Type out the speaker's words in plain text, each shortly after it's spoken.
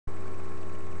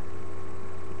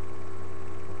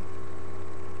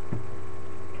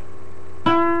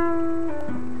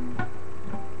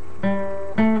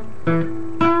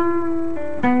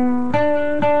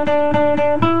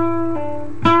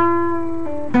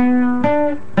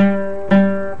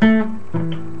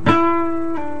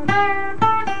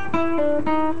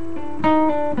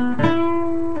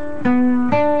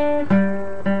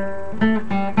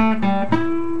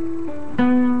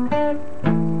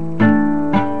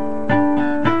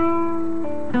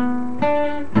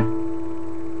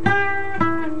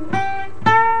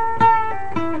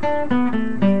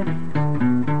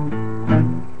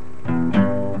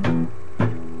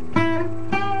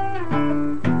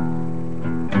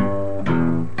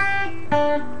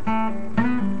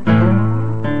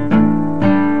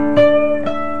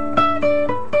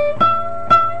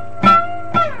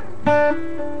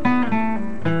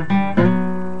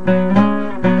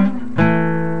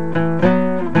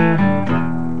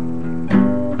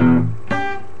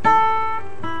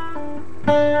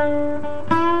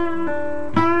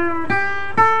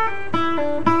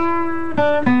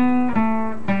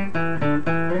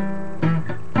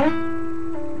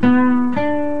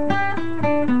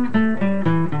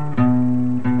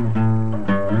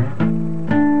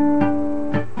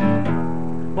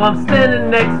I'm standing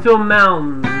next to a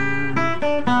mountain,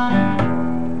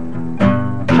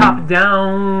 chop it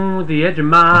down with the edge of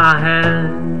my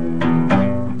hand.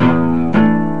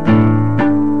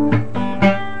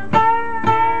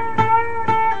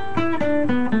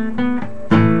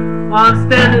 I'm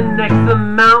standing next to the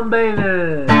mountain,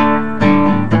 baby,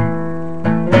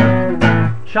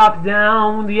 chop it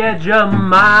down with the edge of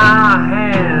my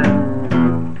hand.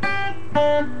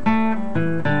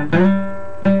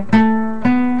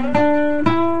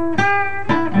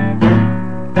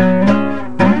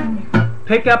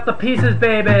 Pick up the pieces,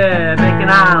 baby, make an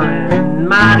island,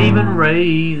 might even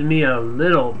raise me a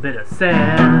little bit of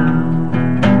sand.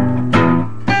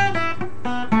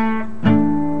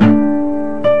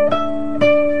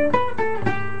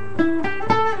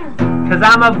 'Cause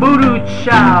I'm a voodoo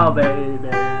child, baby.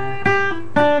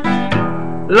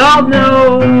 Lord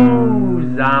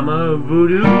knows I'm a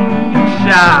voodoo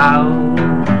child.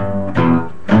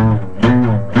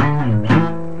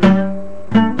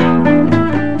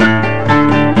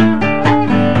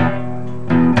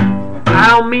 I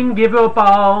don't mean to give up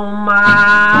all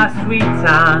my sweet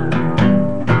time,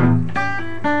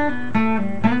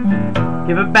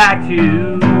 give it back to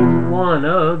you one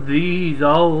of these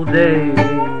old days.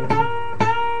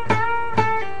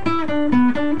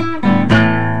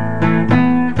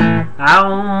 I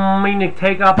don't mean to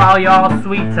take up all your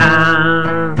sweet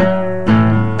time,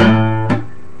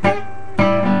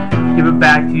 give it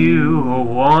back to you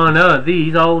one of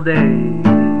these old days.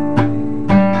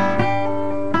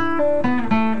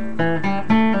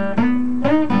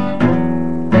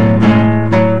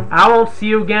 I won't see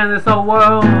you again in this old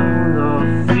world,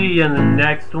 I'll see you in the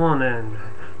next one, and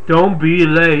don't be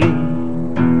late.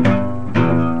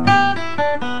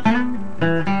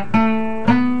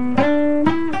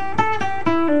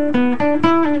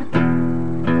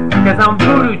 'Cause I'm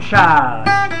voodoo child,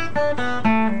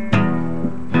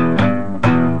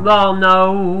 Lord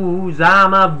knows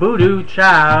I'm a voodoo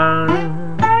child.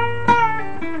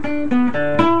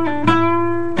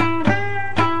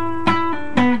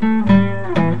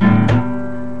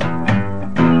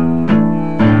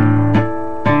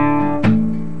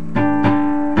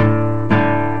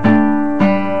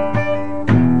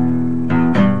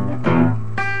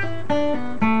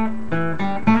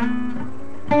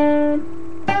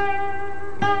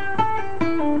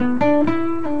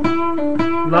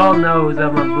 Lord knows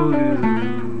I'm a